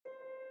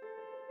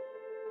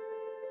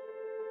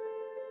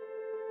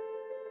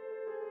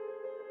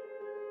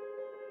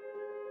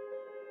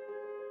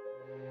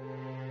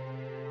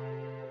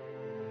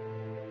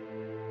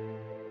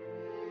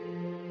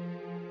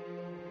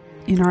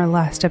In our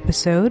last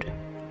episode,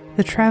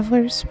 the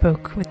travelers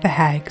spoke with the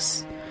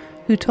hags,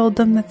 who told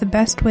them that the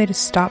best way to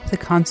stop the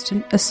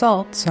constant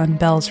assaults on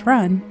Bell's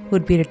Run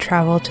would be to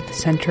travel to the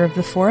center of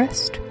the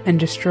forest and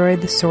destroy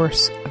the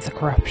source of the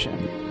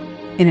corruption.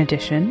 In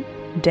addition,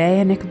 Day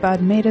and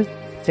Ichabod made a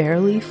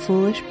fairly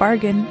foolish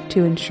bargain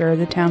to ensure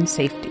the town's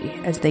safety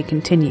as they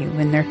continue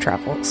in their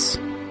travels.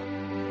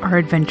 Our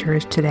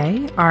adventurers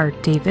today are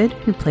David,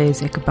 who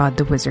plays Ichabod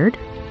the Wizard.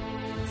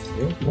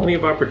 Plenty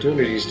of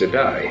opportunities to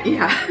die.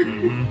 Yeah.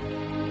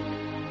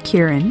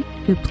 Kieran,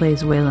 who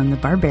plays Waylon the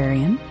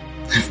Barbarian.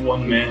 If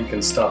one man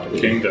can stop a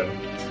kingdom,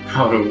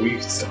 how do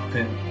we stop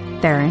him?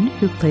 Theron,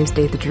 who plays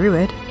Day the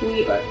Druid.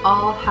 We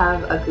all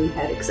have ugly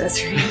head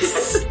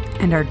accessories.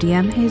 And our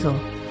DM, Hazel.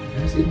 You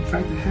guys didn't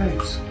fight the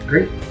hags.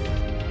 Great.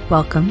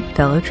 Welcome,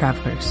 fellow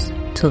travelers,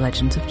 to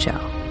Legends of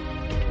Chell.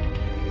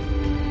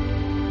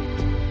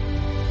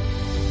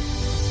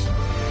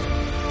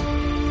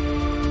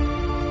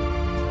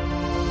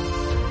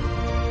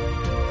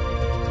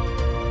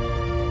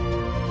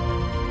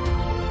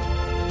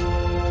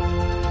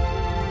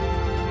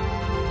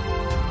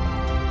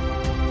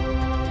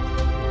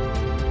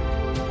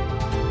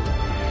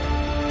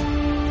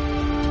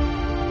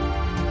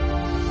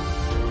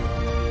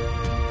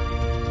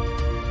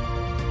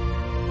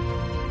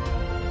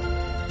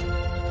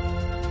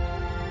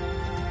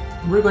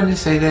 We're going to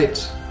say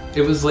that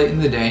it was late in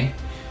the day.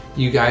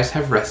 You guys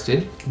have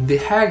rested. The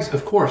hags,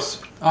 of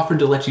course, offered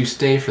to let you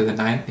stay for the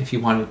night if you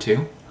wanted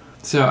to.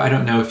 So I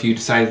don't know if you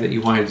decided that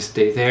you wanted to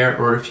stay there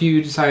or if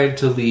you decided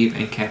to leave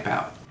and camp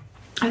out.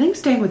 I think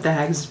staying with the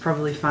hags is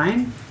probably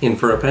fine. In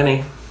for a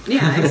penny.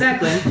 Yeah,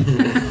 exactly.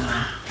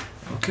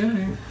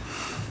 Okay.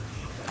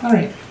 All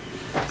right.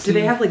 Do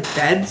they have, like,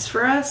 beds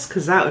for us?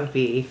 Because that would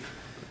be...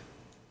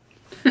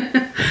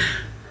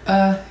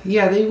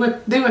 Yeah, they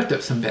whipped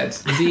up some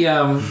beds.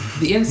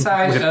 The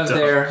inside of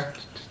their...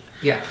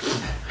 Yeah.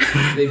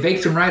 They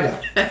baked them right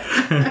up.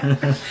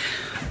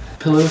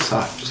 Pillow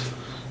soft.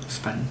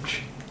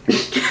 Sponge.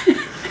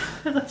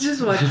 Let's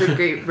just watch the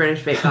Great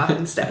British Bake Off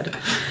instead.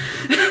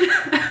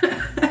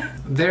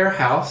 Their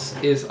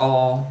house is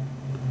all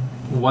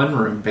one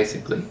room,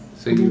 basically.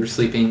 So you were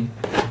sleeping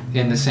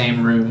in the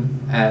same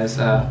room as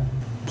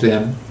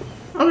them.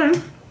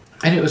 Okay.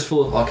 And it was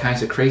full of all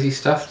kinds of crazy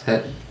stuff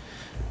that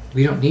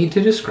we don't need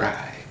to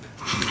describe.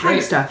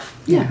 Great stuff.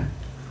 Yeah.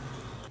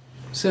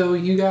 So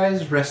you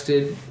guys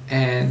rested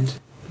and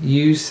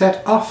you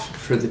set off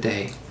for the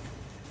day.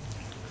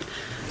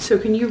 So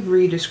can you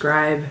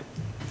re-describe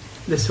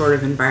the sort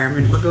of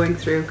environment we're going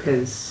through?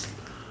 Because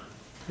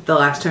the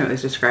last time it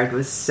was described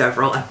was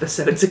several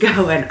episodes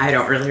ago, and I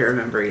don't really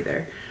remember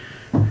either.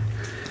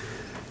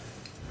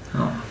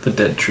 Oh, the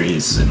dead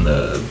trees and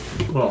the...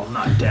 Well,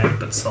 not dead,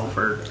 but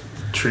sulfur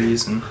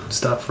trees and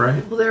stuff,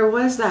 right? Well, there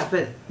was that,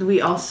 but we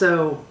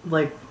also,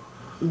 like,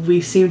 we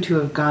seem to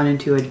have gone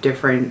into a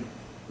different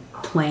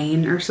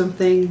plane or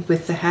something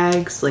with the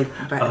hags, like,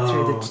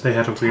 through the they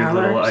had a weird tower,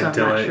 little so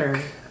idyllic... I'm not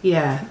sure.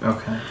 Yeah.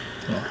 Okay,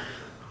 yeah.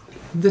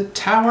 The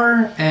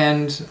tower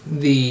and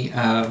the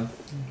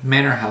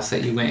manor house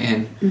that you went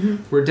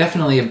in were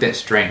definitely a bit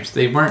strange.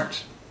 They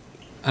weren't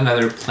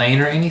another plane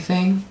or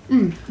anything.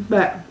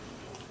 But...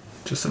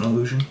 Just an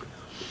illusion.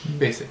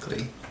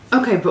 Basically.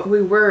 Okay, but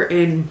we were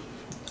in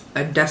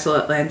a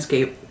desolate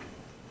landscape,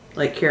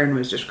 like Kieran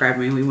was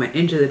describing. We went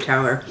into the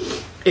tower.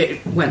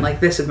 It went like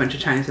this a bunch of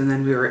times, and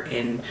then we were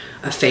in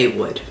a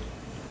Feywood.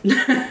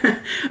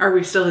 Are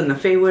we still in the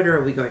Feywood, or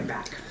are we going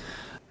back?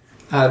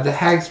 The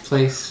hag's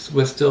place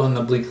was still in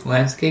the bleak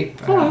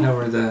landscape. I don't know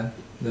where the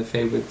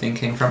Feywood thing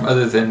came from,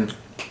 other than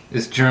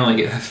it's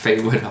generally a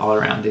Feywood all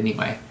around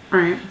anyway.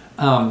 Alright.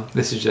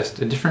 This is just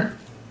a different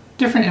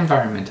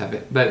environment of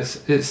it, but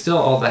it's still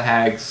all the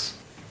hags'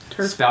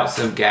 spouts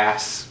of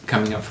gas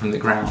coming up from the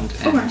ground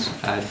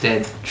and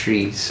dead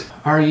trees.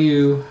 Are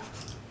you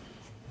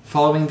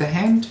following the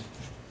hand?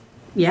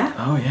 Yeah?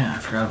 Oh yeah, I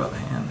forgot about the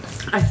hand.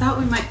 I thought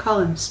we might call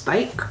him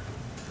Spike,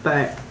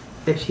 but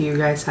if you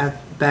guys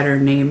have better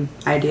name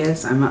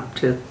ideas, I'm up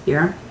to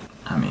here.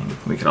 I mean,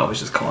 we could always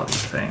just call it the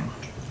thing.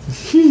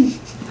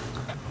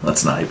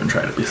 Let's not even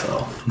try to be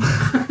subtle.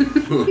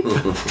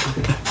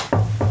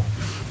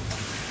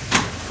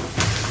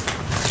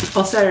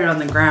 I'll set it on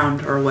the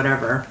ground or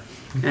whatever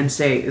and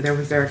say,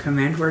 was there a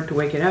command word to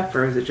wake it up,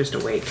 or is it just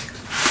awake?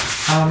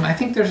 I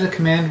think there's a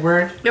command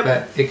word, Yep.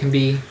 but it can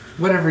be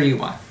whatever you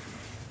want.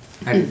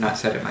 I did not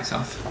set it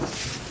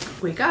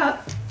myself. Wake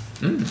up.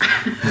 It's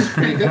a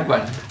pretty good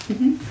one.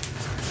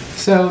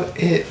 So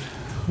it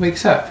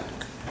wakes up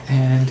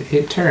and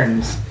it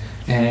turns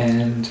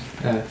and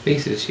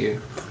faces you.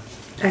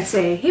 I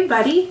say, hey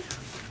buddy.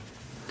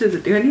 Does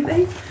it do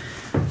anything?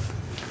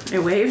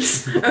 It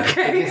waves? It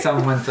Okay. gets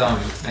on one thumb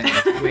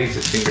and waves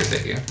its fingers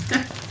at you.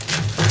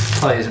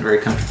 Probably isn't very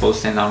comfortable to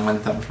stand on one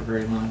thumb for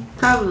very long.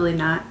 Probably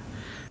not.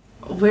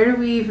 Where do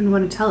we even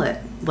want to tell it?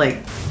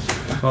 Like,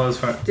 Well, it's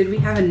fine. did we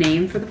have a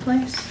name for the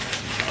place?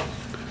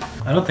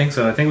 I don't think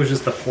so. I think it was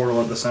just the portal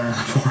at the center of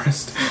the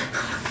forest.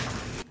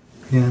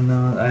 Yeah,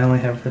 no, I only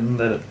have written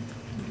that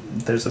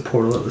there's a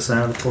portal at the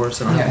center of the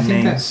forest. I don't Yeah, I have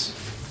think names.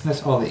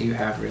 That's all that you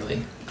have,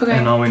 really. Okay.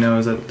 And all we know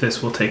is that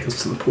this will take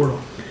us to the portal.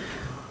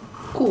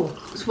 Cool.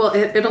 Well,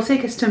 it'll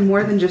take us to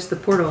more than just the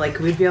portal. Like,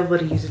 we'd be able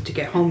to use it to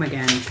get home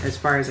again, as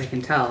far as I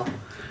can tell.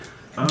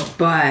 Oh.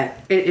 But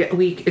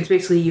it's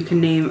basically you can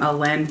name a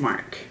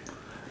landmark.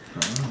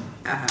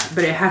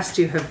 But it has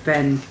to have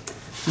been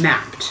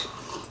mapped.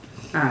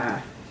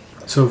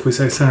 So if we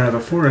say center of the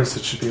forest,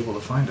 it should be able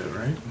to find it,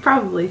 right?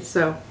 Probably.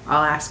 So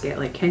I'll ask it,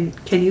 like, can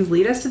you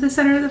lead us to the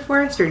center of the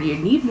forest, or do you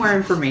need more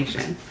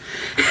information?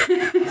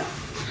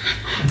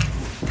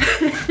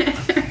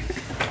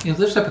 It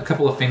lifts up a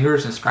couple of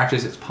fingers and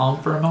scratches its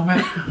palm for a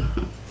moment,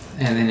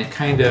 and then it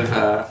kind of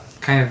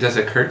does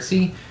a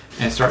curtsy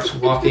and starts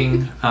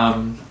walking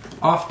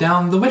off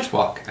down the witch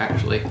walk.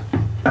 Actually,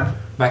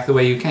 back the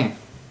way you came.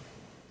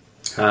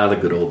 Ah, the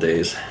good old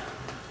days.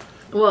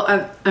 Well,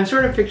 I'm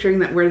sort of picturing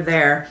that we're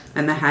there,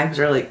 and the hags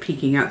are, like,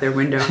 peeking out their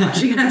window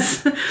watching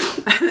us.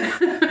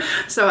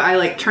 So I,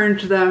 like, turn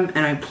to them,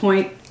 and I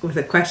point with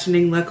a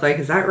questioning look, like,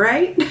 is that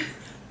right?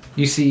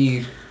 You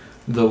see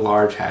the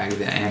large hag,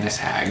 the Annis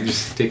hag,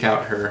 just stick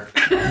out her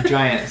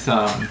giant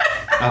thumb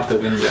out the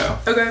window.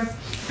 Okay.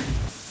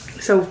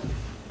 So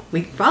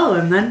we can follow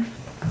him then.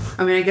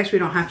 I mean, I guess we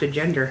don't have to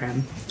gender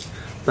him,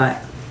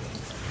 but...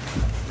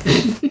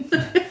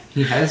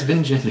 He has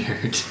been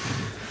gendered.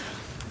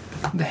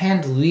 The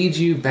hand leads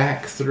you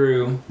back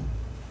through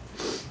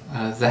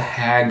the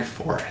hag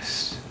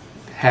forest,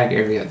 hag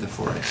area of the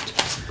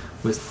forest,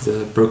 with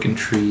the broken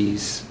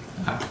trees,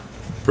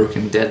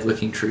 broken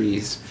dead-looking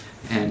trees,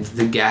 and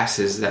the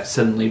gases that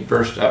suddenly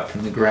burst up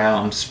from the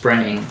ground,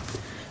 spraying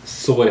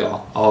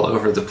soil all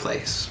over the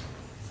place.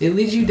 It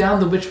leads you down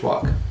the witch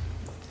walk,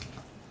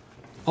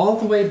 all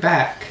the way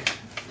back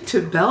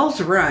to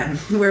Bell's Run,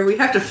 where we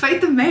have to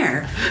fight the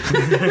mayor.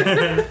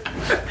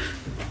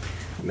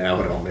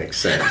 Now it all makes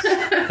sense.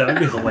 That would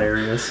be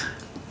hilarious.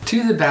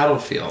 to the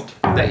battlefield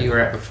that you were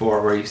at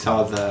before, where you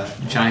saw the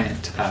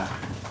giant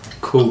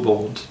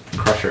kobold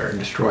crusher and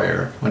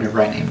destroyer,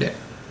 whenever I named it.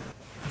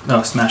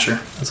 Oh,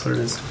 Smasher. That's what it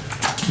is.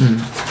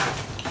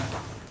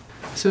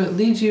 So it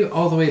leads you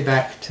all the way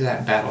back to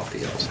that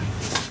battlefield.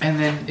 And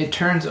then it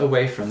turns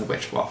away from the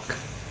witch walk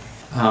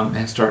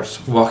and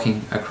starts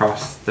walking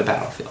across the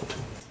battlefield.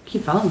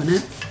 Keep following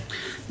it.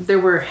 There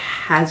were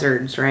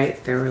hazards,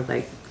 right? There were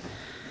like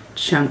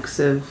chunks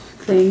of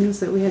things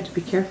that we had to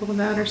be careful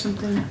about or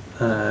something.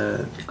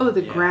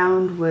 The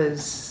ground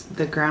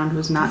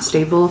was not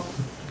stable.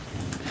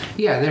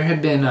 Yeah, there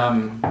had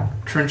been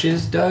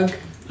trenches dug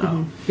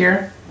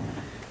here,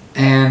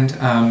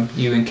 and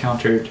you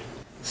encountered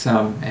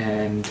some,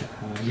 and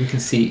you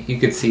could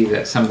see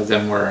that some of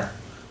them were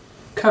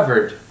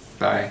covered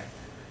by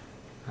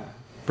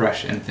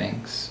brush and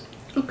things.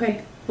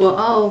 Okay. Well,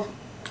 I'll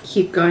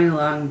keep going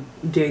along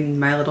doing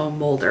my little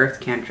mold earth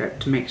cantrip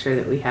to make sure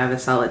that we have a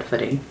solid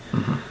footing.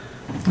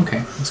 Mm-hmm.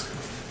 Okay.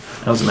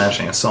 I was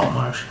imagining a salt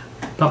marsh.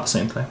 Not the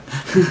same thing.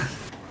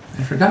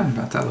 I'd forgotten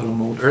about that little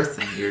mold earth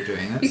thing you're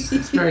doing.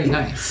 That's very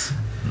nice.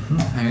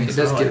 Mm-hmm. I mean, it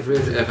does get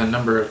rid of a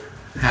number of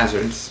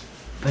hazards.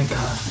 Thank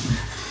God.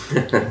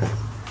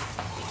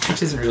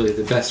 Which isn't really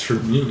the best for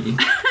me.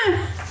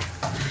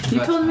 You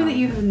told me that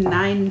you have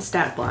 9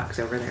 stat blocks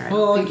over there.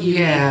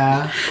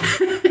 Yeah.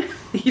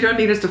 You don't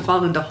need us to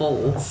fall into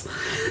holes.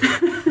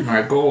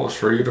 My goal is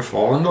for you to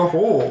fall into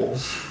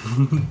holes.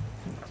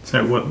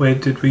 So what way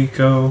did we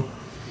go?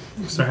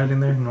 Start heading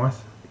there?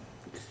 North?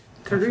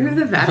 Through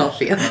the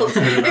battlefield.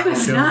 It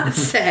was not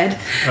said.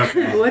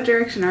 Okay. What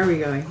direction are we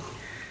going?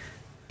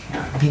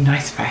 It'd be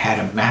nice if I had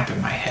a map in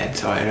my head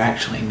so I'd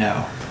actually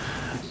know.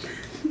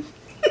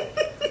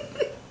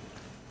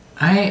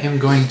 I am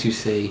going to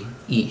say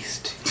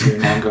east. You're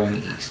now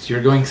going east. You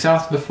were going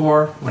south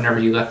before, whenever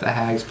you left the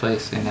hag's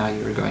place, and now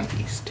you are going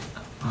east.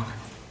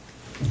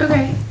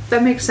 Okay,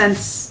 that makes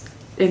sense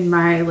in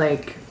my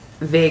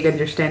vague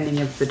understanding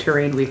of the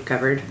terrain we've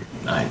covered.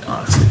 I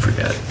honestly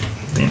forget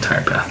the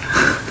entire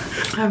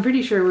path. I'm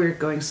pretty sure we were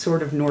going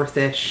sort of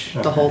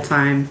northish the whole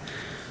time.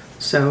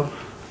 So,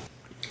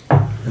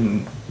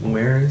 And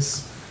where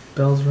is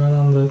Bell's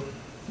Run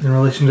in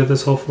relation to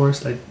this whole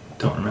forest? I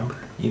don't remember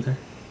either.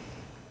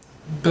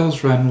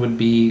 Bell's Run would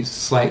be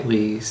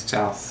slightly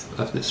south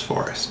of this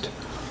forest.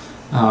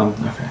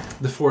 Okay.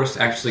 The forest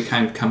actually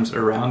kind of comes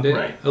around it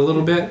Right. a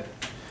little bit.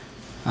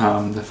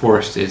 The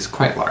forest is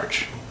quite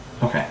large.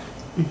 Okay.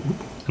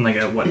 And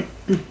at what?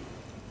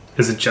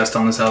 Is it just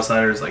on the south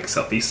side, or is it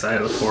southeast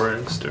side of the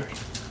forest, or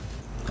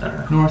I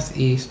don't know.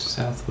 Northeast,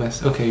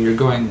 southwest. Okay, you're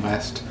going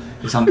west.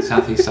 It's on the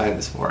southeast side of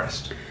this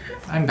forest.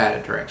 I'm bad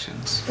at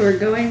directions. we're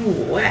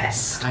going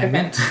west. I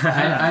meant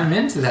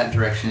that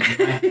direction in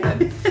my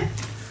head.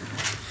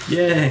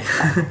 Yay!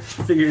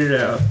 Figured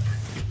it out.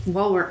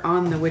 While we're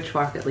on the witch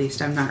walk, at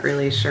least, I'm not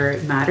really sure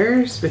it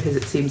matters because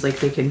it seems like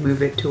they can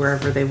move it to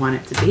wherever they want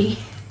it to be.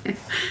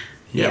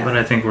 Yeah, but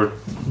I think we're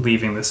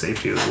leaving the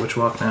safety of the witch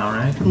walk now,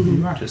 right?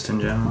 Mm-hmm. Just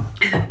in general.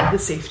 The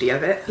safety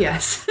of it,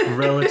 yes.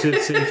 Relative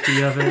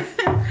safety of it.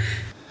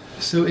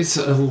 So it's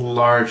a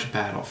large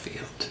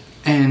battlefield.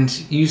 And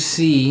you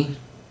see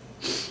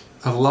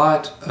a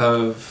lot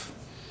of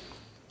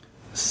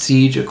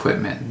siege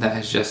equipment that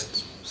has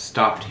just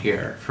stopped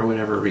here for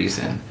whatever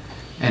reason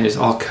and is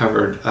all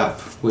covered up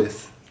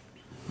with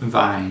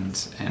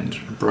vines and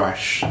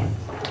brush.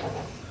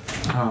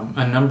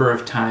 A number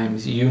of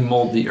times you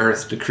mold the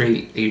earth to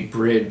create a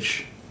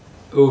bridge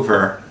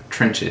over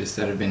trenches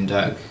that have been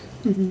dug.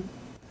 Mm-hmm.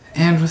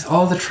 And with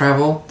all the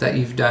travel that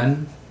you've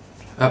done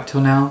up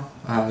till now,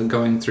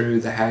 going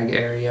through the Hag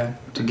area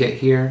to get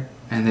here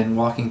and then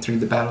walking through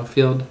the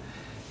battlefield,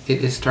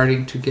 it is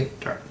starting to get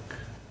dark.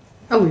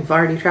 Oh, we've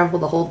already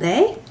traveled the whole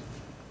day?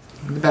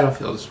 The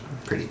battlefield is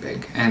pretty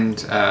big,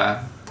 and I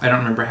don't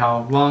remember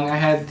how long I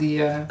had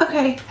the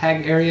Okay,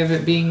 Hag area of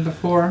it being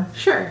before,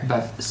 sure.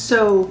 but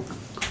So,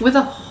 with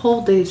a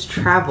whole day's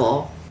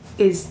travel,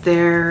 is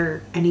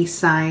there any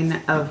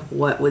sign of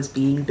what was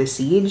being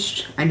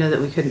besieged? I know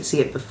that we couldn't see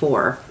it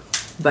before,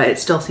 but it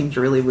still seems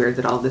really weird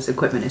that all this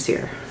equipment is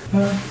here.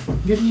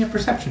 give me a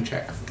perception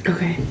check.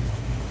 Okay.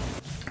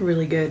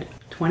 Really good.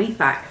 25.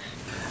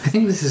 I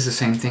think this is the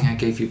same thing I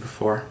gave you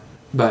before,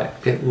 but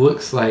it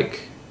looks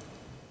like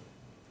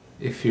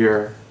if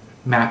your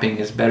mapping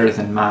is better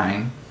than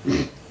mine,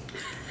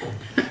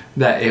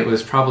 that it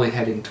was probably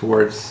heading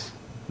towards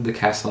the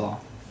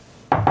castle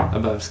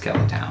above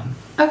Skeletown,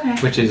 Okay.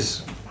 which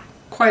is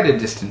quite a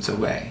distance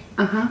away.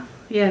 Uh-huh.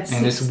 Yeah,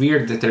 And it's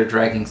weird that they're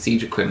dragging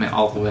siege equipment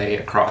all the way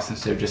across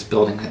instead of just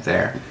building it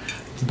there.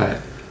 But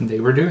they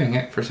were doing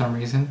it for some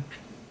reason.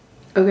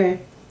 Okay.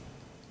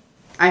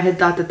 I had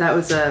thought that that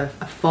was a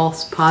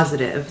false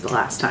positive the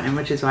last time,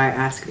 which is why I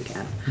asked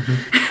again.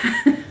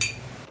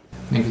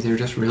 Maybe they're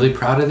just really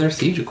proud of their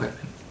siege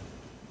equipment.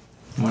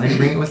 Wanted to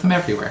bring it with them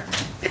everywhere.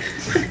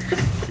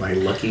 My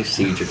lucky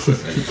siege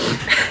equipment.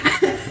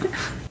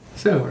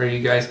 So, are you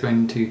guys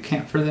going to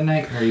camp for the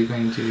night? Are you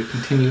going to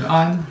continue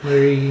on? What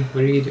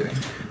are you doing?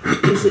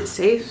 Is it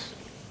safe?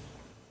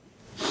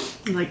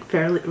 Like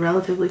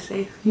relatively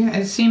safe? Yeah,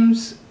 it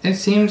seems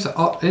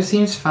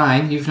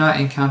fine. You've not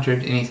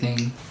encountered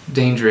anything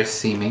dangerous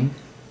seeming,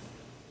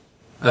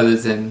 other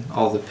than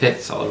all the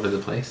pits all over the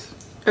place.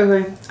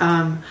 Okay.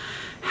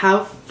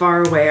 How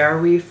far away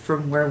are we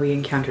from where we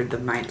encountered the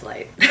mind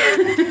light?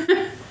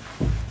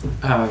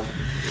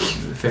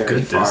 Very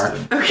Good far.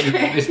 distance.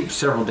 Okay. It's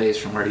several days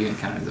from where you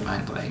encountered the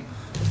mind light.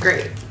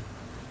 Great.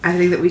 I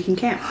think that we can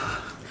camp.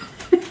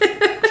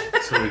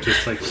 So we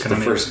just like The kind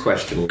of first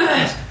question we'll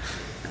ask.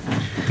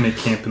 make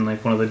camp in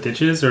like one of the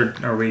ditches, or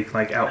are we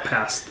like out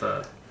past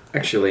the?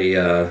 Actually,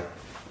 I've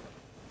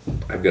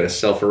got a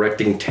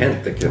self-erecting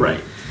tent that can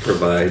Right.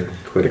 provide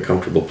quite a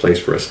comfortable place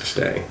for us to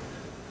stay.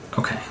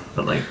 Okay,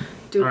 but like,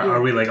 Do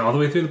are we like all the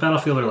way through the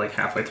battlefield, or like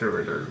halfway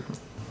through it, or?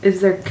 Is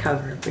there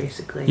cover,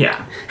 basically?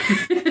 Yeah.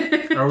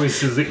 Are we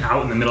is it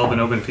out in the middle of an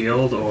open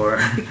field, or?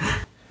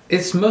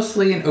 It's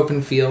mostly an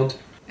open field,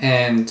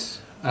 and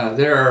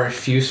there are a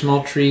few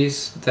small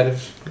trees that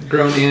have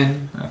grown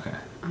in, Okay.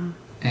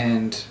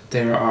 and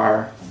there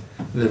are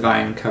the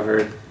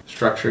vine-covered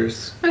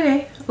structures.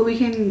 Okay. Well, we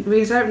can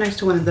set up next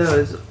to one of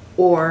those,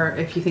 or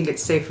if you think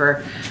it's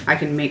safer, I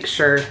can make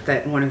sure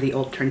that one of the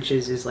old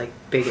trenches is like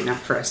big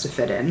enough for us to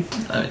fit in.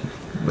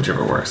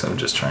 Whichever works. I'm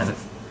just trying to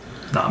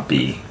not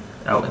be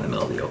out in the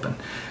middle of the open.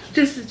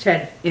 Just a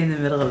tent in the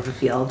middle of the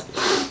field.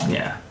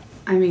 Yeah.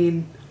 I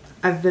mean,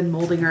 I've been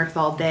molding earth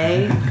all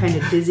day. I'm kind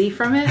of dizzy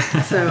from it,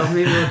 so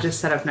maybe we'll just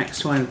set up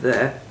next to one of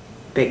the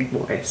big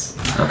boys.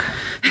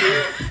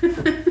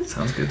 Okay.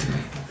 Sounds good to me.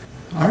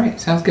 All right,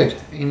 sounds good.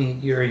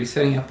 Are you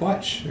setting up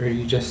watch, or are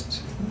you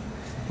just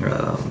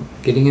Um,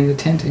 getting in the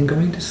tent and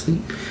going to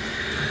sleep?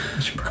 I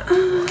should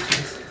probably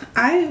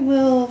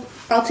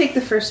I'll take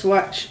the first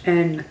watch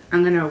and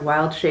I'm gonna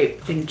wild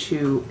shape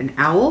into an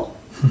owl.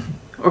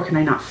 Or can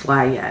I not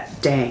fly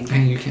yet? Dang.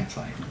 And you can't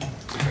fly.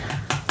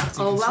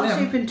 I'll wild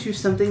swim. shape into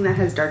something that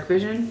has dark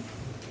vision.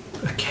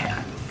 a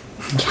cat.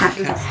 Cat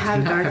doesn't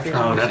have dark vision.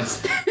 Oh,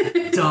 that's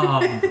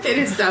dumb. It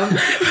is dumb.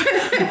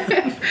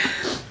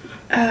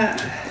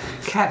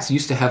 Cats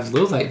used to have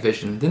low light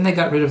vision, then they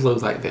got rid of low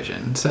light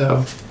vision,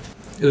 so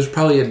it was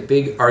probably a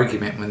big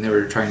argument when they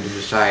were trying to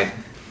decide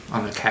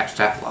on the cat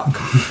stat block.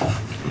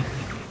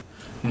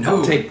 No.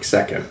 I'll take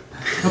second.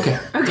 Okay.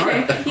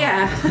 Okay,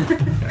 yeah.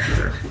 Yeah,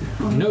 sure.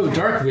 No,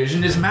 dark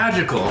vision is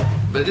magical,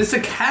 but it's a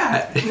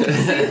cat.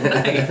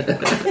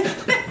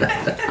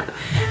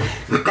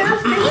 They're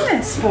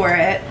famous for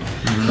it.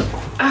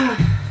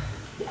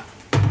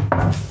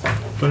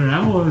 But an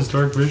owl has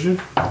dark vision.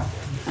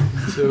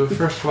 So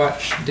first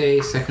watch,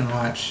 Day, second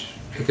watch,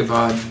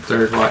 Ichabod,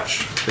 third watch,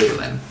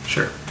 Phelan.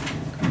 Sure.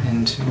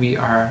 And we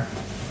are...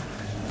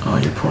 Oh,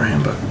 your poor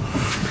handbook.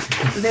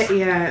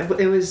 Yeah,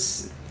 it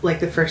was like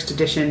the first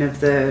edition of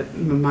the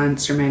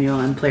Monster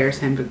Manual and Player's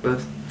Handbook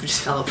both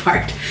just fell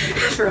apart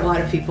for a lot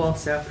of people,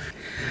 so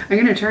I'm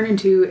gonna turn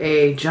into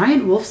a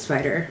giant wolf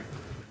spider.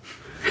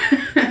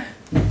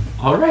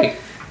 All right.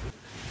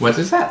 What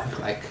does that look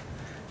like?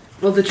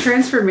 Well, the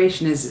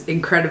transformation is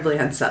incredibly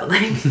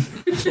unsettling.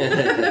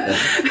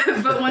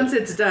 But once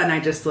it's done, I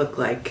just look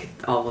like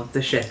all of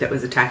the shit that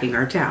was attacking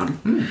our town.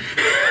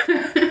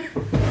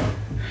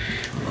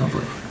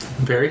 Lovely.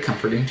 Very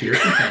comforting to your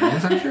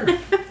companions, I'm sure.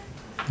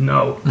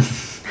 No.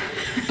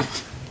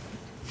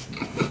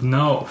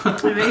 No.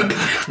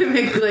 I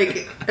make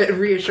like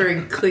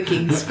reassuring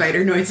clicking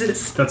spider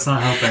noises. That's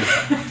not helping.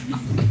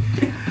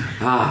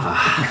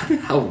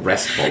 How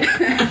restful.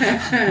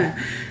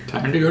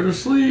 Time to go to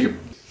sleep.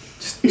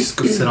 Just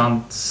go sit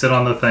on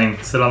the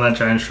thing. Sit on that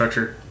giant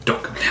structure.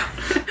 Don't come down.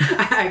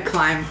 I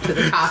climb to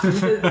the top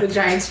of the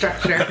giant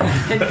structure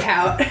and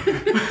pout.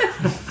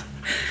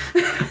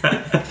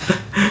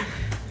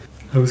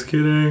 I was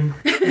kidding.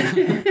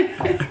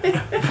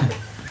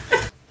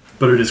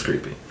 But it is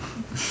creepy.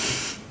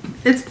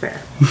 It's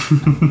fair.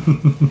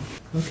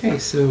 Okay,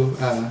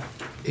 so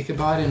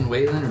Ichabod and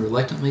Waylon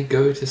reluctantly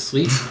go to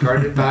sleep,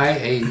 guarded by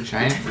a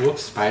giant wolf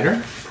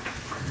spider.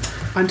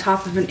 On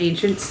top of an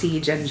ancient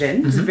siege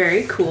engine. It's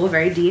very cool,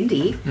 very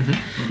D&D.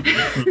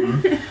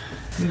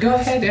 Go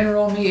ahead and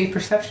roll me a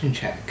perception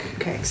check.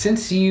 Okay.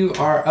 Since you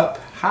are up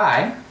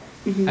high,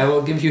 I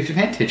will give you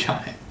advantage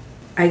on it.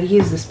 I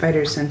use the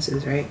spider's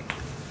senses, right?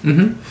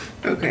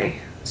 Mm-hmm.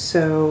 Okay.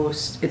 So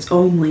it's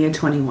only a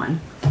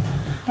 21.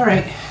 All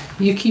right.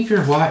 You keep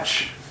your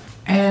watch,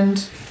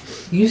 and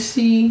you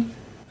see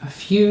a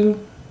few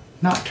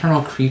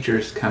nocturnal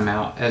creatures come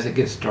out as it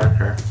gets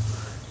darker.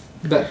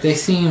 But they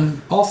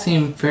all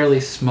seem fairly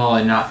small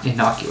and not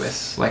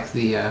innocuous, like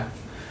the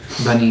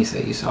bunnies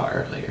that you saw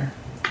earlier.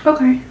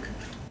 Okay.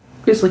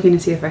 Just looking to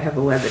see if I have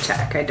a web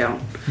attack. I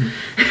don't.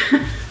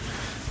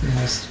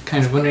 I was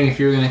kind of wondering if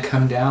you were going to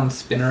come down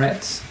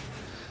spinnerets,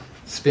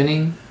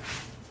 spinning.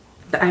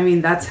 I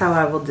mean, that's how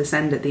I will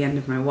descend at the end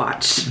of my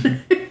watch.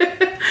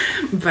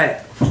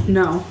 But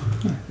no.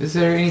 Is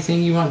there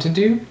anything you want to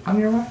do on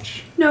your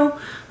watch? No.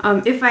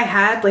 If I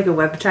had like a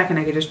web attack and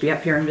I could just be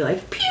up here and be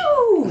like,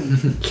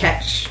 pew,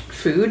 catch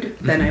food,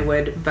 then I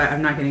would. But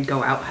I'm not going to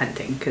go out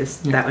hunting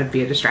because that would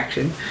be a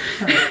distraction.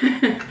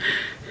 Right.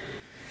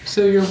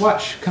 So your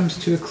watch comes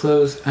to a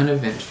close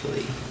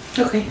uneventfully.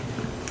 Okay.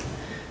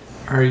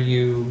 Are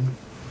you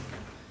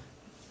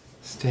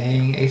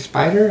staying a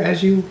spider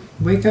as you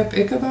wake up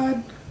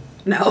Ichabod?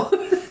 No.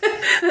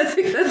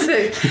 That's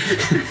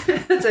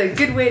a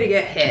good way to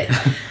get hit.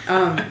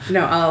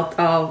 No,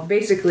 I'll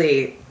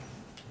basically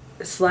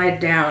slide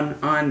down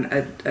on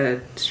a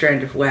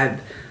strand of web,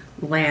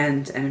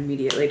 land, and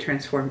immediately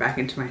transform back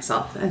into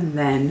myself, and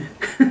then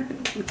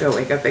go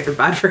wake up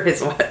Ichabod for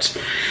his watch.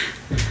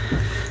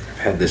 I've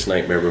had this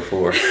nightmare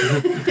before.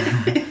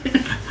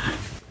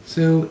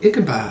 So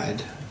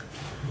Ichabod,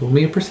 roll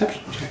me a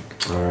perception check.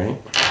 All right.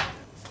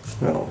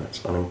 Well,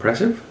 that's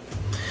unimpressive.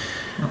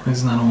 Oh,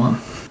 isn't that a 1?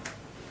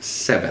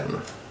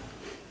 7.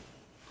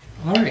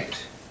 All right.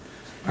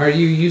 Are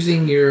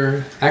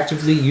you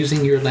actively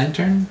using your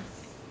lantern?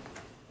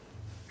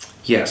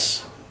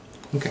 Yes.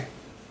 Okay.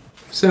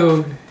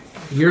 So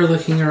you're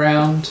looking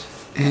around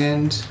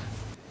and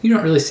you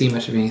don't really see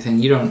much of anything.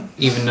 You don't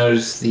even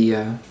notice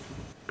the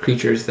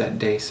creatures that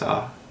Day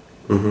saw.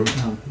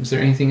 Mm-hmm. Is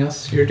there anything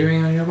else you're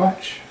doing on your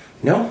watch?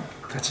 No,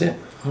 that's it.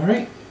 All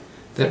right.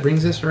 That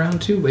brings us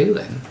around to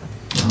Waylon.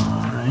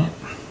 All right.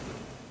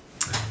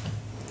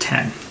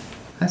 10.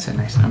 That's a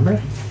nice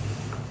number.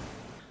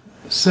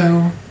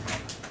 So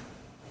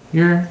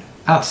you're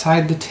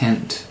outside the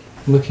tent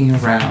looking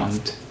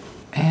around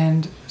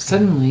and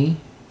suddenly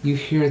you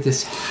hear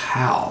this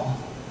howl.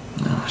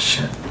 Oh,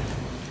 shit.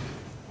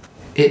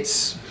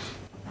 It's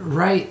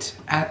right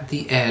at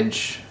the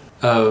edge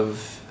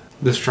of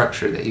the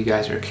structure that you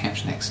guys are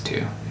camped next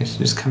to. It's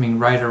just coming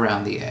right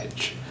around the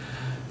edge.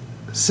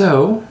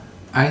 So,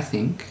 I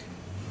think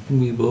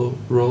we will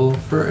roll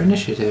for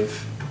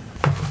initiative.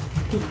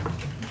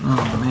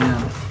 Oh,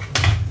 man.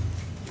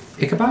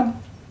 Ichabod?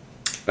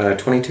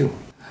 22.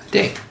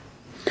 Day.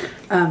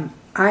 I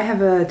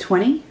have a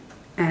 20,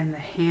 and the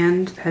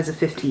hand has a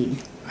 15.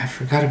 I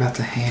forgot about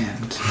the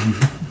hand.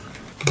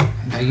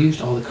 And I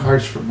used all the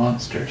cards for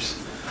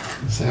monsters.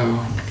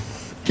 So,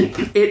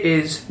 It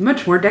is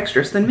much more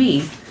dexterous than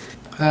me.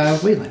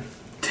 Waylon.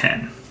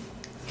 10.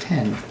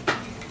 10.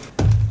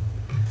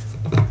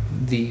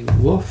 The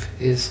wolf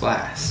is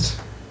last.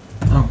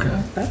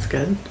 Okay. That's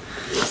good.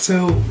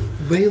 So,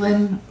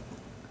 Waylon,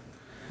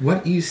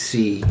 what you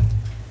see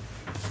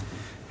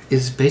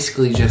is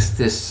basically just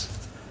this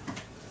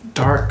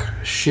dark,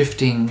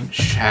 shifting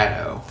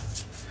shadow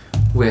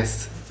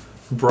with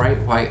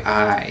bright white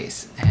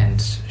eyes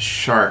and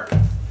sharp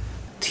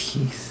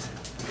teeth.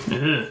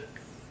 Ugh.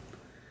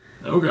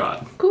 Oh,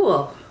 God.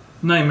 Cool.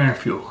 Nightmare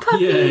fuel.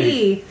 Puppy.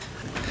 Yay.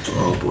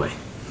 Oh, boy.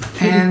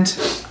 And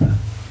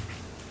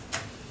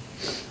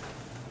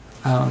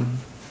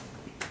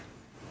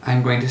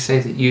I'm going to say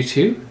that you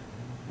two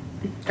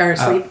Are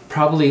asleep.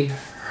 probably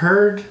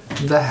heard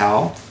the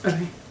howl,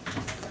 Okay.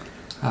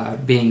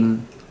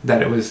 being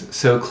that it was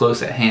so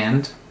close at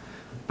hand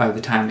by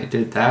the time it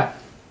did that.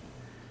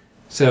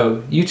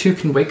 So you two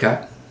can wake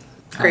up.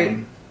 Great.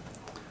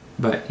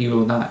 But you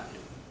will not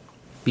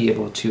be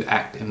able to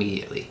act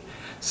immediately.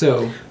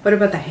 So What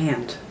about the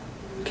hand?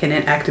 Can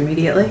it act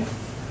immediately?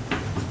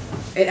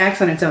 It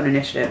acts on its own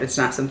initiative. It's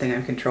not something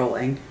I'm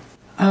controlling.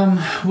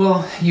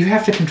 well, you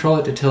have to control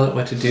it to tell it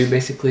what to do,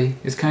 basically.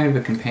 It's kind of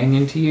a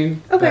companion to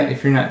you. Okay. But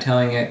if you're not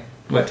telling it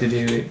what to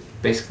do,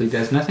 it basically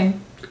does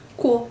nothing.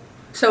 Cool.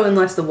 So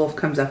unless the wolf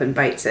comes up and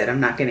bites it, I'm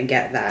not going to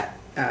get that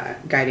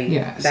guiding,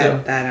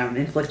 that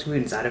inflict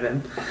wounds out of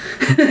him.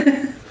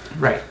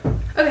 Right.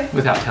 Okay.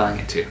 Without telling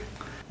it to.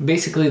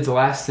 Basically, the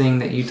last thing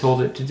that you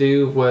told it to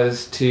do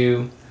was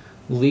to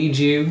lead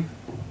you.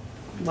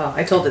 Well,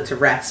 I told it to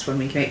rest when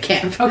we make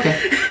camp.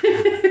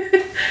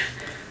 Okay.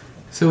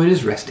 So it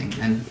is resting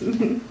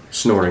then.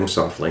 Snoring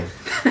softly.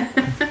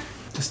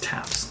 Just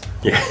taps.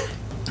 Yeah.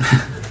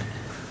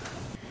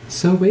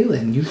 So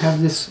Waylon, you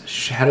have this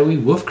shadowy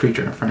wolf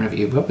creature in front of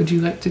you. What would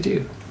you like to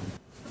do?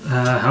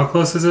 How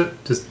close is it?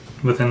 Just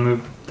within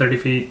move 30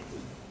 feet?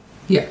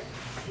 Yeah.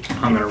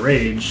 I'm going to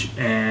rage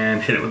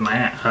and hit it with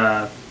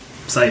my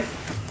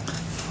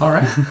scythe.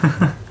 Alright.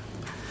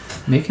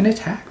 Make an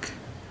attack.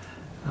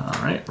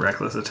 Alright,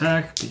 reckless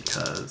attack,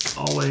 because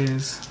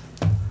always.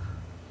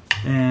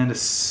 And a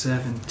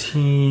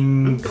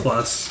 17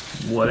 plus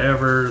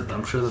whatever.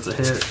 I'm sure that's a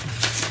hit.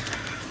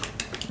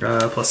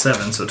 Plus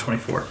 7, so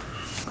 24.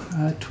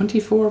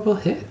 24 will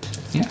hit.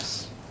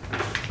 Yes.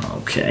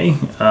 Okay,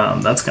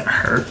 that's going to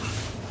hurt.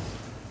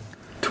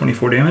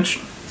 24 damage.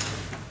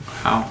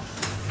 Wow.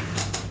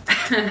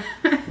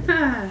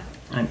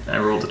 I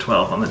rolled a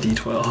 12 on the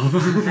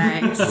d12.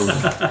 Nice.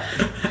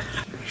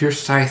 Your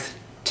scythe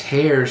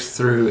tears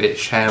through its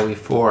shadowy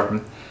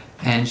form,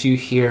 and you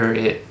hear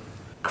it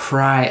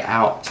cry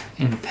out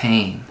in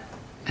pain,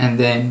 and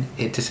then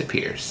it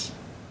disappears.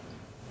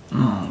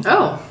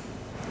 Oh.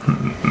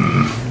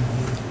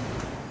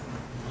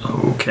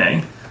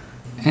 Okay.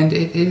 And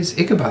it is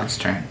Ichabod's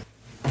turn.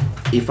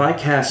 If I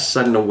cast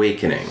Sudden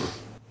Awakening,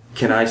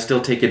 can I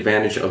still take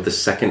advantage of the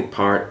second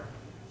part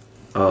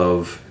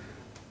of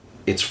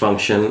its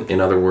function?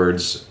 In other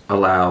words,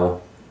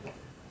 allow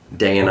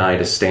Day and I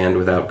to stand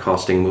without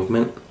costing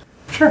movement?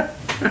 Sure.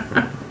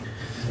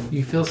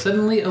 You feel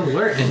suddenly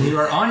alert, and you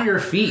are on your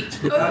feet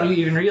without you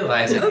even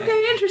realizing it.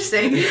 Okay,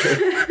 interesting.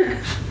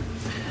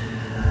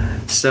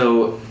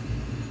 So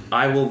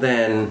I will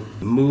then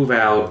move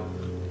out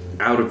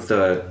of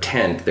the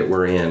tent that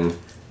we're in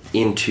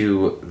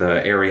into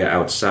the area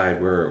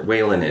outside where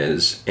Waylon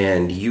is,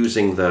 and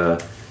using the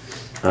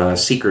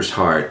Seeker's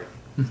Heart,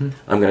 I'm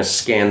going to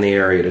scan the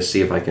area to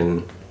see if I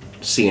can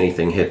see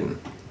anything hidden.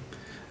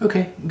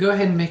 Okay, go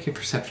ahead and make a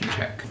perception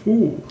check.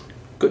 Ooh,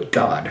 good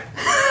God.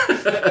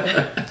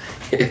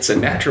 It's a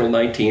natural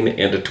 19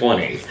 and a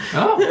 20.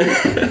 Oh,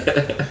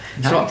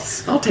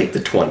 nice. So I'll take the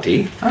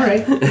 20. All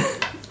right.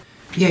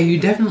 Yeah, you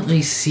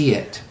definitely see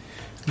it.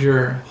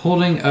 You're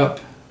holding up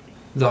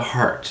the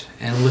heart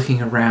and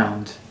looking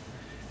around,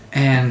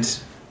 and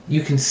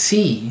you can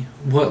see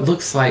what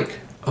looks like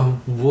a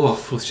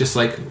wolf with just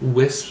like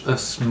wisps of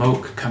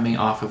smoke coming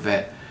off of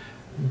it,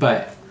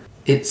 but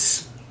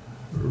it's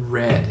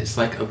red. It's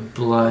like a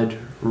blood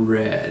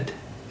red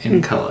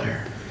in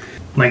color.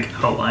 Like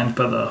outlined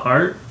by the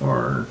heart,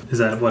 or is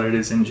that what it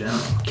is in general?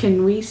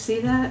 Can we see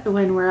that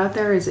when we're out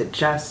there, or is it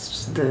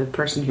just the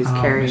person who's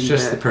carrying It's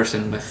just the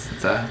person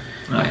with the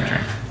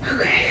lantern.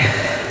 Okay.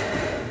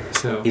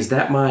 So Is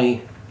that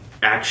my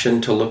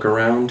action to look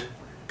around?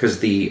 Because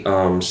the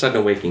Sudden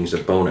Awakening is a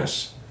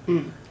bonus.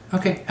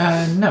 okay,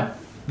 no.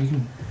 You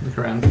can look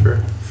around for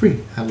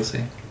free, I will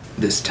say.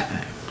 This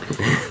time.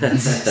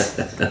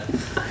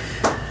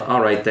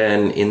 All right,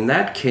 then. In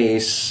that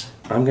case,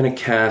 I'm going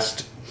to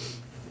cast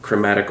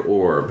Chromatic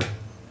Orb.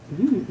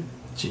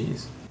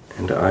 Jeez.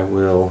 And I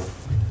will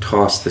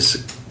toss this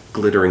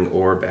glittering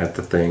orb at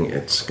the thing.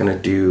 It's going to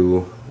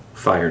do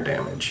fire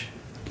damage.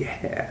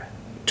 Yeah.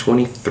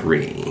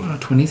 23.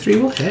 23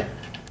 will hit.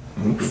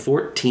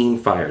 14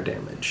 fire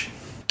damage.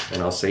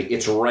 And I'll say,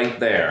 it's right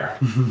there.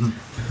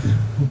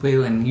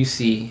 Waylon, you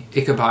see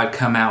Ichabod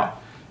come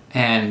out,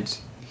 and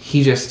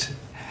he just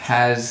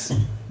has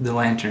the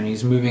lantern.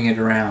 He's moving it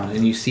around,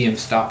 and you see him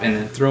stop and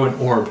then throw an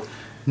orb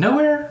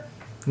nowhere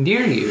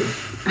near you.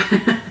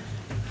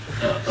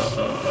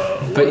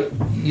 But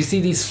you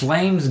see these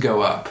flames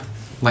go up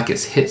like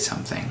it's hit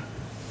something.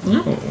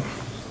 Oh.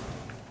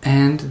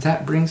 And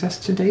that brings us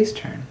to Day's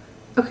turn.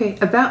 Okay,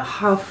 about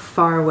how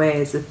far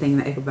away is the thing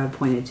that Ichabod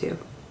pointed to?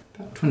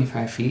 About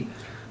 25 feet.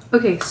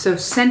 Okay, so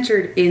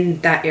centered in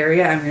that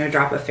area, I'm going to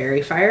drop a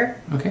fairy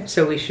fire. Okay.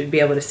 So we should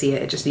be able to see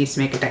it. It just needs to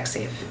make a dex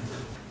save.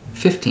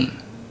 15.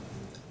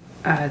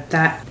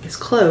 That is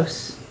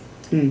close.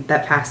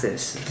 That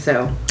passes.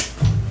 So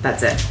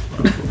that's it.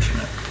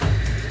 Unfortunate.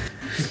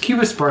 The cube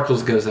of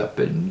sparkles goes up,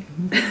 but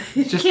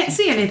You can't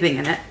see anything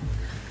in it.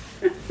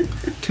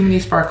 too many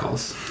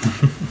sparkles.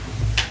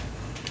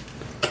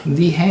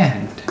 The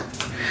hand.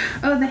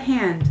 Oh, the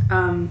hand.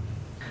 I'm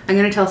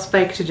going to tell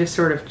Spike to just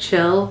sort of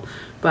chill,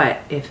 but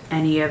if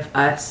any of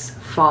us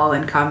fall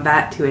in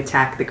combat, to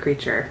attack the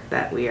creature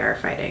that we are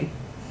fighting.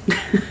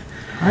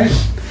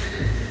 Alright.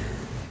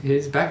 It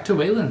is back to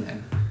Waylon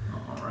then.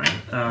 Alright.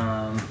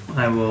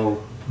 I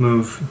will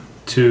move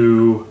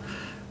to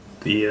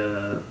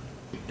the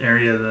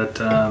area that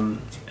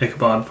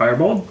Ichabod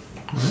fireballed.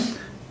 Alright.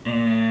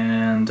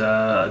 And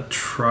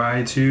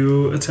try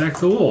to attack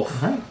the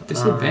wolf. Alright.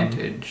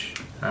 Disadvantage.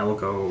 I will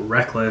go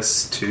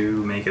reckless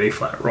to make it a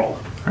flat roll.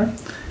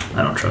 Alright.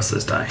 I don't trust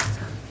this die.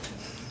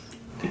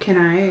 Can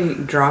I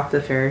drop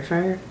the fairy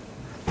fire?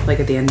 Like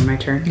at the end of my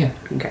turn? Yeah.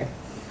 Okay.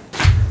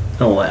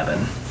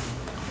 11.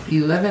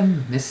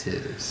 11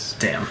 misses.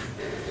 Damn.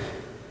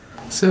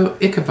 So,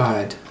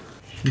 Ichabod,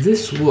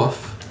 this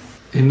wolf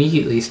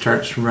immediately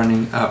starts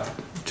running up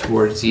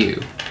towards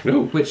you,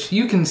 Ooh, which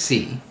you can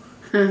see.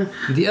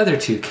 The other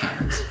two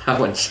can't.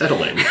 how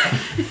unsettling.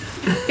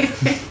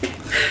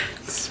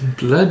 It's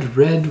blood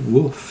red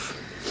wolf.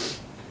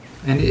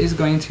 And it is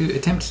going to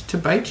attempt to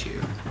bite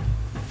you.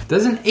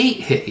 Does an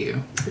 8 hit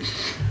you?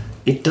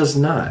 It does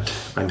not,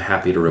 I'm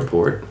happy to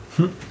report.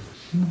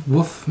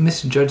 Wolf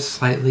misjudged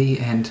slightly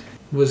and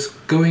was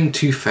going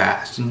too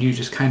fast, and you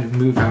just kind of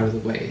move out of the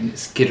way, and it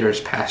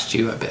skitters past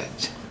you a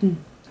bit.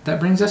 That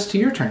brings us to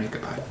your turn,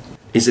 Ichabod.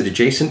 Is it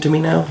adjacent to me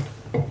now?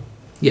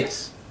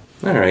 Yes.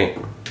 Alright.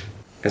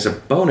 As a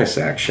bonus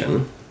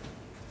action,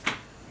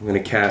 I'm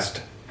going to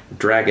cast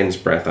Dragon's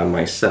Breath on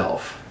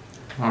myself.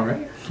 All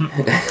right.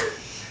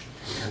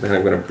 Then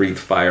I'm going to breathe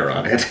fire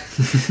on it.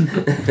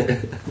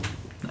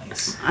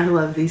 Nice. I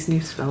love these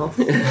new spells.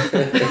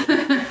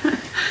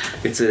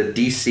 It's a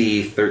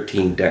DC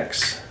 13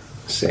 Dex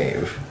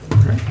save.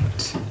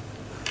 Right.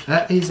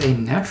 That is a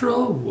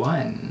natural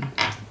 1.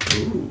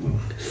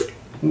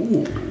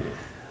 Ooh.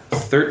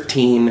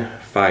 13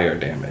 fire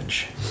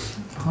damage.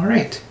 All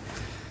right.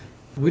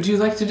 Would you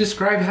like to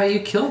describe how you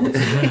killed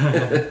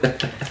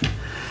this?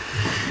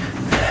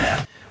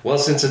 Well,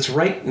 since it's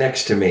right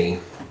next to me,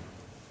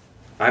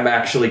 I'm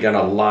actually going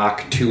to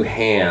lock 2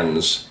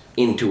 hands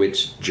into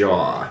its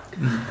jaw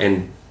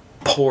and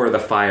pour the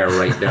fire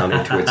right down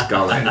into its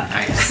gullet.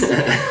 Nice.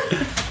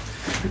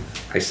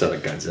 I saw a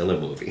Godzilla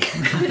movie.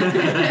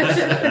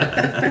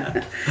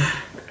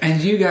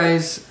 And you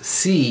guys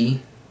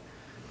see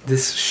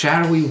this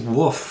shadowy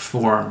wolf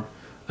form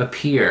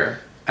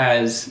appear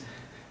as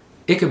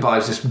Ichabod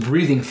is just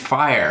breathing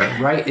fire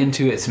right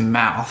into its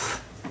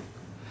mouth.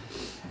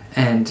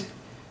 And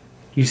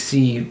you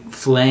see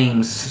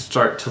flames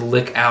start to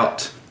lick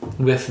out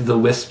with the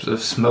wisps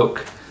of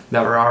smoke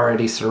that were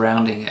already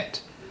surrounding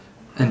it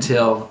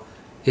until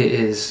it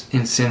is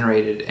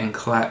incinerated and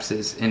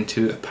collapses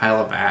into a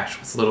pile of ash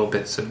with little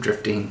bits of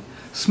drifting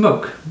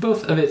smoke,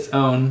 both of its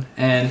own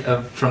and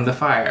from the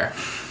fire,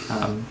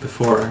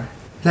 before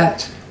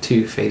that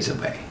too fades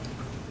away.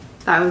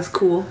 That was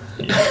cool.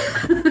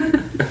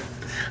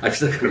 I've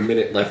still got a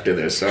minute left of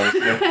this, so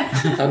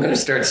I'm going to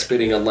start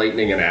spitting a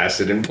lightning and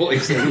acid and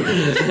poison.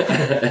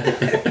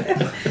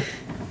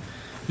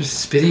 Just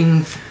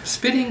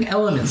spitting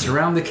elements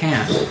around the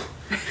camp.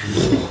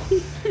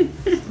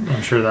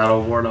 I'm sure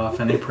that'll ward off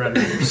any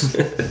predators.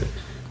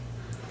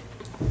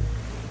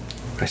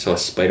 I saw a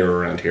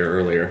spider around here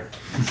earlier.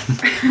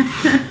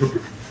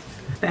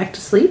 Back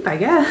to sleep, I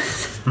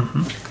guess.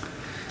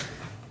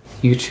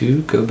 You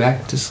two go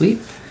back to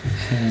sleep,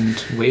 and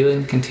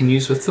Waylon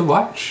continues with the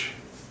watch.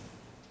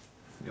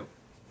 Yep.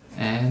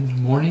 And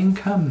morning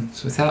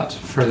comes without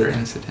further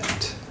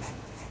incident.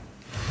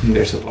 And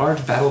there's a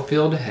large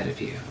battlefield ahead of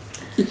you.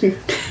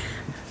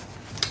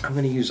 I'm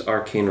going to use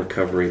Arcane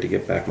Recovery to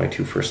get back my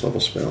 2 first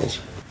level spells.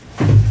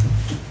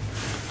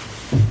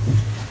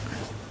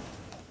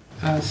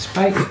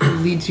 Spike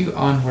leads you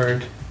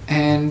onward,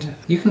 and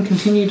you can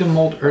continue to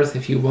mold earth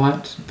if you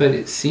want, but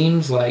it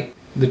seems like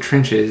the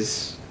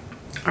trenches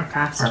Or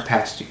past.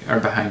 are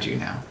behind you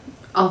now.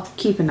 I'll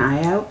keep an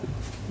eye out,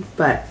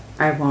 but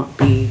I won't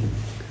be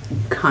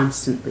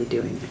constantly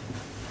doing it.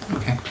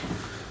 Okay.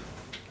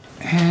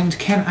 And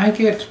can I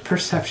get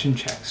perception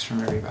checks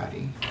from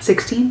everybody?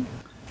 16?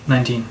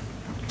 19.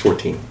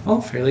 14.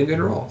 Oh, fairly good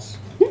rolls.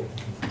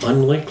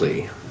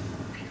 Unlikely.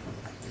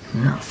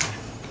 Yeah.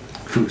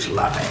 Who's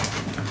lying?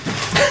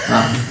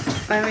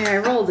 I mean, I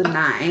rolled a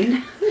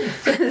 9.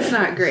 It's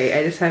not great.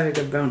 I just have a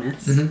good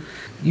bonus.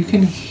 You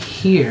can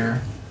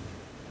hear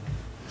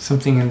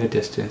something in the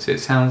distance. It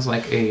sounds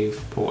like a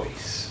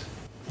voice.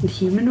 A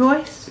human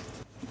voice?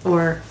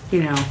 Or,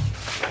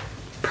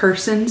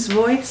 person's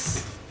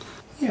voice?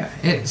 Yeah,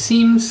 it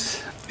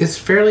seems it's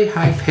fairly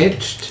high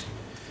pitched,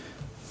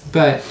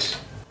 but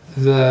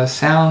the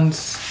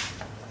sounds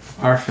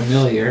are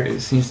familiar.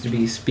 It seems to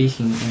be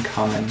speaking in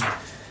common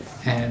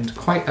and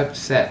quite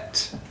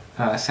upset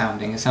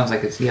sounding. It sounds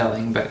like it's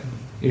yelling, but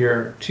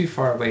you're too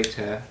far away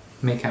to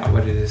make out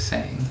what it is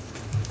saying.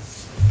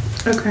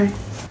 Okay.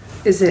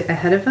 Is it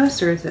ahead of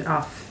us or is it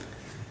off?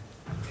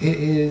 It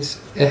is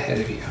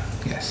ahead of you,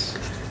 yes.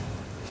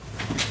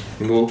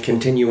 And we'll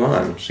continue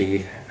on,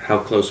 see how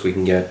close we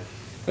can get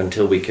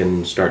until we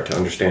can start to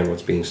understand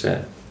what's being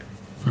said.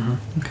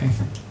 Okay.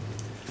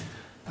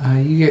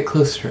 You get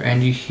closer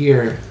and you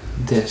hear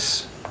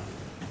this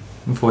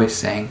voice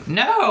saying,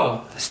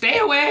 "No! Stay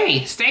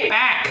away! Stay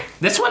back!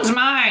 This one's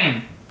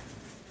mine!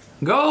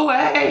 Go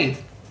away!"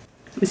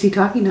 Is he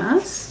talking to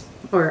us?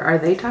 Or are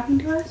they talking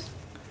to us?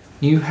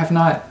 You have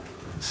not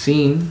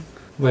seen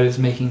what is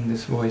making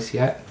this voice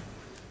yet.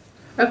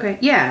 Okay.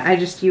 Yeah,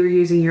 you were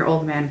using your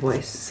old man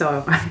voice,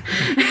 so...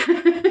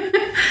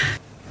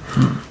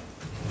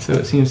 So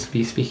it seems to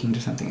be speaking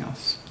to something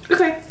else.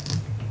 Okay.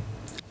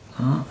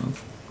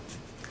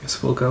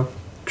 Guess we'll go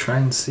try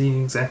and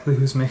see exactly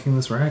who's making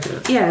this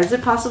racket. Yeah, is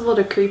it possible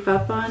to creep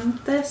up on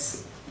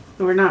this?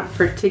 We're not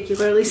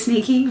particularly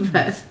sneaky,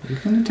 but... You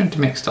can attempt to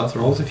make stealth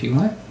rolls if you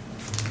want.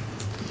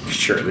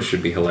 Sure, this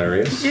should be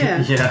hilarious.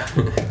 Yeah. Yeah.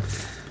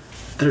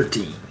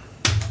 13.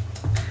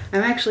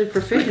 I'm actually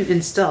proficient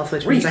in stealth,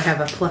 which means I have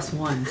a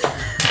 +1.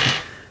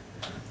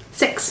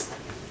 6.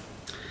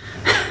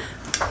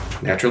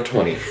 Natural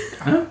 20.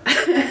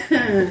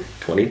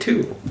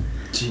 22.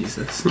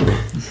 Jesus.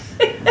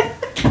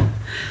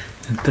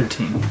 And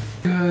 13.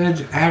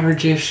 Good,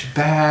 average-ish,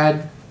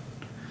 bad.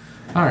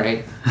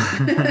 Alright.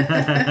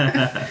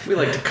 We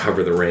like to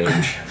cover the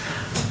range.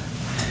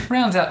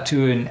 Rounds out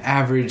to an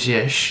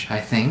average-ish, I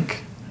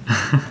think.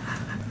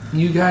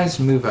 You guys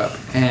move up,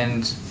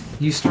 and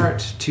you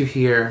start to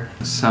hear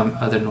some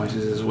other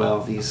noises as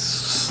well. These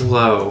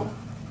slow,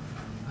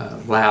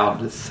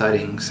 loud,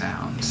 thudding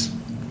sounds.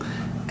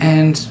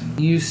 And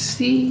you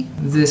see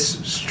this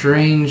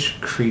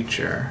strange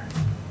creature.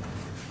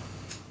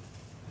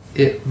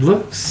 It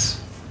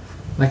looks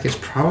like it's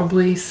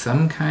probably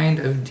some kind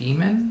of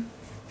demon.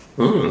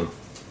 Hmm.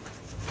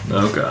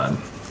 Oh god.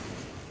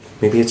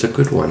 Maybe it's a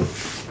good one.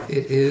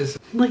 It is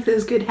Like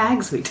those good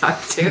hags we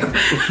talked to.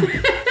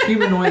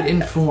 humanoid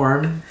in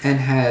form and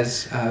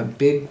has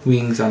big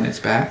wings on its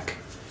back.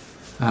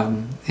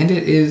 And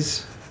it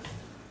is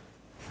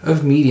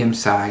of medium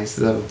size,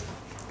 though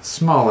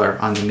smaller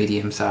on the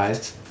medium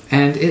size.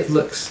 And it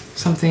looks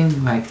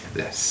something like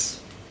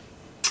this.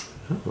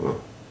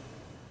 Oh.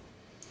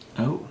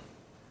 Oh.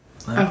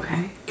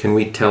 Okay. Can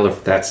we tell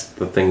if that's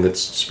the thing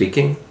that's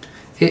speaking?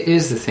 It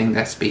is the thing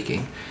that's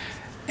speaking.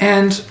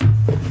 And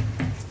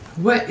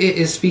what it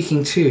is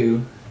speaking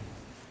to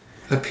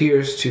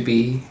appears to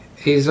be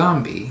a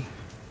zombie.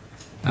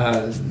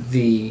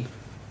 The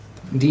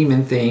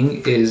demon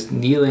thing is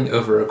kneeling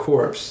over a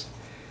corpse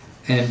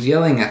and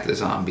yelling at the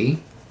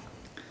zombie.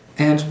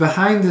 And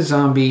behind the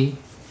zombie,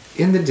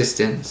 in the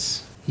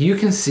distance, you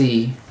can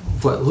see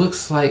what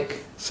looks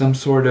like some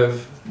sort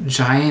of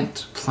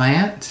giant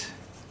plant.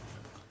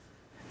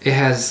 It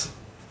has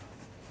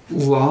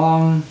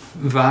long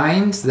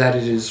vines that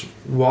it is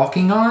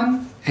walking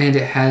on, and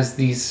it has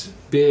these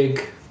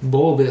big,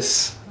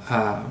 bulbous,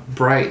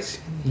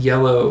 bright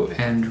yellow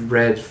and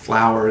red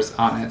flowers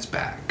on its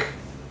back.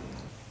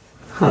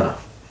 Huh.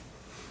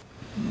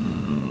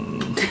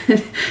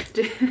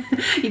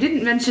 You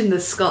didn't mention the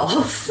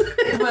skulls.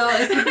 Well,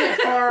 it's a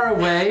bit far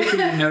away for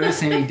you to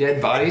notice any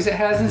dead bodies it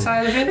has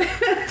inside of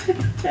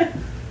it.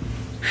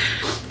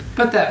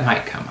 But that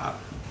might come up.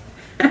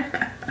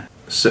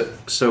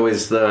 So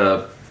is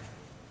the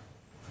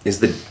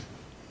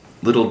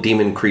little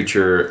demon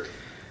creature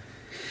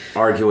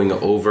arguing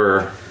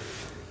over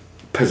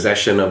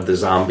possession of the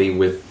zombie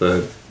with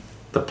the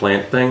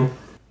plant thing?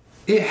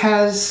 It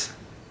has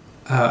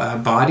a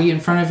body in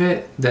front of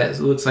it that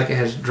looks like it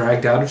has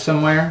dragged out of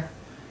somewhere,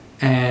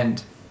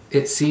 and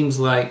it seems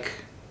like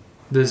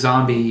the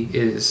zombie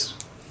is...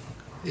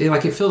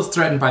 it feels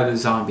threatened by the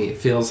zombie. It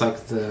feels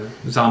like the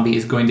zombie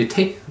is going to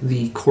take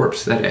the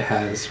corpse that it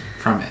has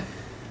from it.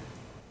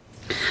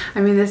 I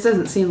mean, this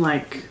doesn't seem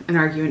like an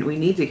argument we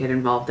need to get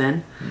involved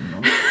in.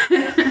 No.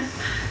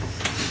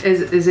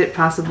 Is it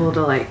possible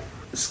to, like,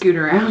 scoot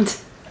around?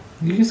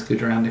 You can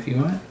scoot around if you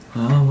want.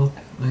 Oh,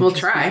 We'll I guess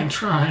try. We can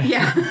try.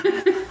 Yeah.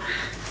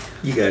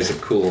 You guys are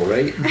cool,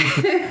 right?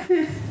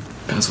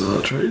 Pass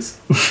without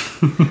trace.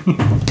 Do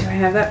I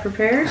have that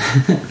prepared?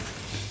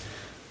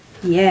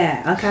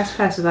 Yeah, I'll cast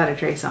Pass Without a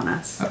Trace on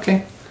us.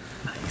 Okay.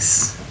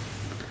 Nice.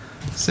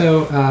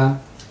 So,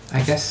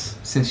 I guess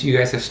since you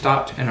guys have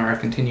stopped and are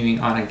continuing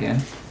on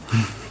again,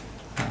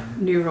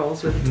 New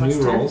rolls with a plus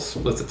new 10. rolls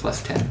with the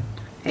plus 10.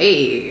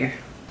 Hey.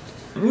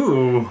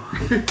 Ooh.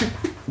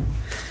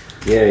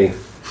 Yay.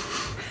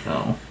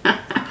 Oh.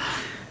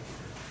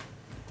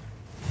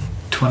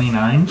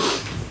 29.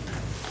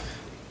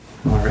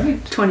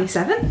 Alright.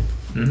 27?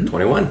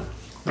 21.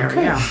 There Okay.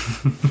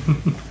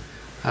 we go.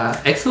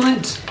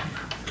 Excellent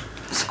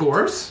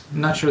scores.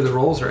 I'm not sure the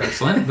rolls are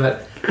excellent,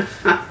 but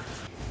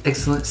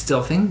excellent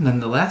stealthing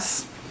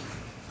nonetheless.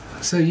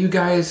 So you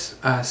guys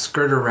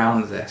skirt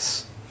around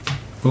this.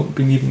 Won't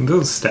be needing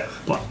those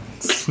staff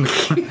blocks.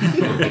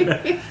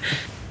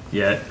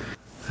 Yet.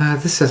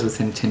 This says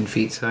within 10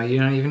 feet, so you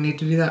don't even need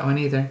to do that one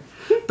either.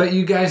 But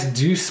you guys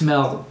do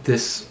smell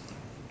this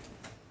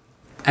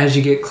as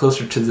you get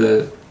closer to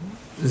the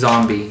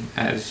zombie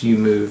as you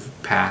move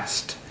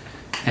past.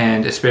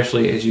 And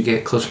especially as you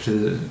get closer to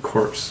the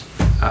corpse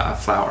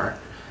flower.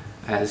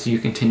 As you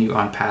continue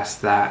on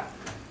past that,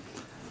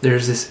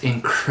 there's this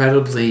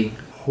incredibly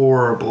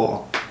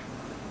horrible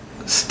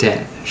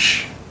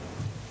stench.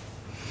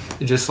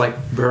 It just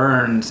like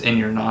burns in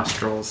your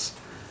nostrils.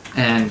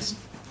 And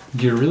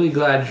you're really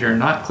glad you're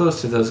not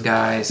close to those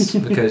guys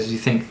because you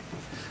think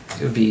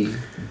it would be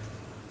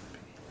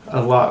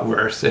a lot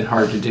worse and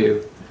hard to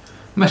do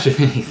much of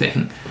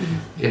anything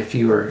if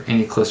you were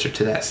any closer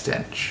to that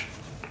stench.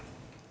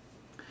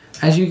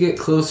 As you get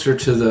closer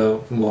to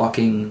the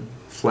walking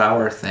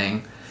flower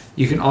thing,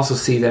 you can also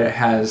see that it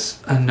has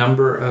a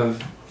number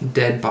of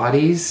dead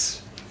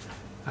bodies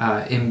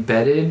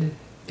embedded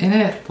in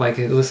it. Like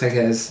it looks like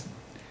it has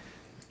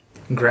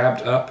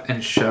grabbed up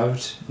and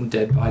shoved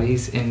dead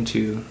bodies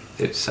into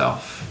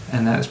itself.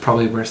 And that is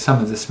probably where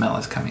some of the smell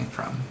is coming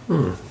from.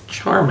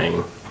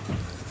 Charming.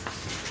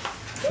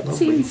 It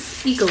seems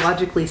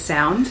ecologically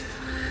sound.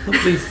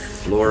 Lovely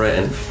flora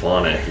and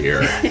fauna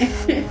here.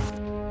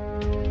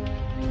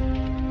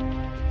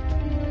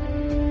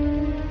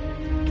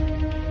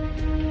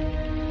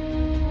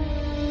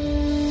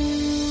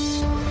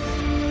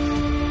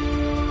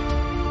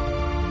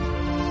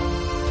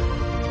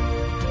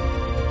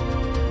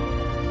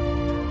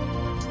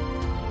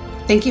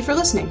 Thank you for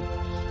listening.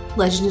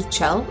 Legend of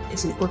Chell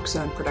is an Orc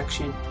Zone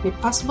production, made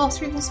possible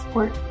through the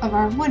support of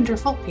our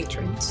wonderful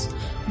patrons.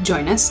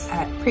 Join us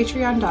at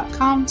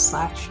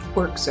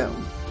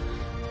patreon.com/orczone.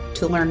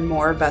 To learn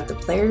more about the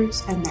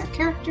players and their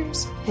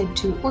characters, head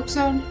to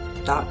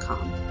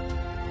orczone.com.